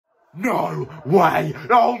No way!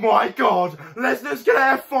 Oh my god! Lesnar's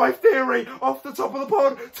gonna F5 Theory off the top of the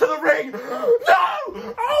pod to the ring! No!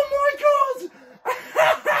 Oh my god!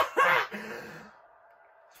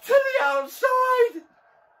 To the outside!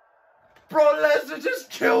 Brock Lesnar just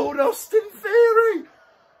killed Austin Theory!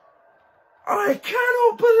 I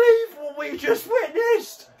cannot believe what we just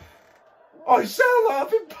witnessed! I sound like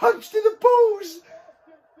I've been punched in the balls!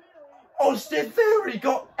 Austin Theory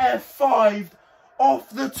got F5'd off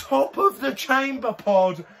the top of the chamber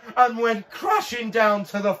pod and went crashing down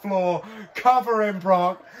to the floor, covering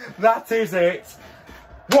Brock. That is it.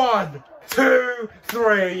 1, 2,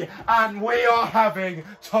 3, and we are having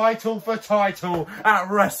title for title at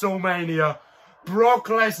WrestleMania. Brock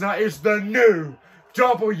Lesnar is the new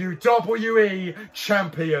WWE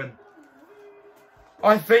Champion.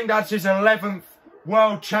 I think that's his 11th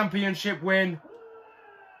World Championship win,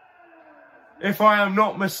 if I am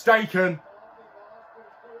not mistaken.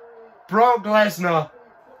 Brock Lesnar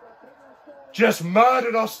just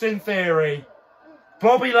murdered Austin Theory.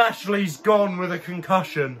 Bobby Lashley's gone with a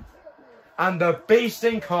concussion. And the Beast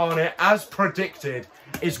Incarnate, as predicted,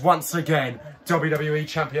 is once again WWE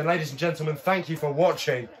Champion. Ladies and gentlemen, thank you for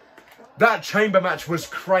watching. That chamber match was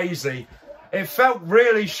crazy. It felt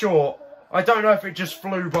really short. I don't know if it just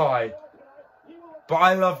flew by. But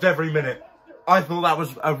I loved every minute. I thought that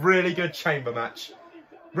was a really good chamber match.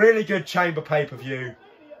 Really good chamber pay-per-view.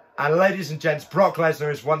 And ladies and gents, Brock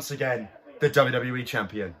Lesnar is once again the WWE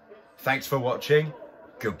Champion. Thanks for watching.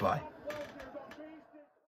 Goodbye.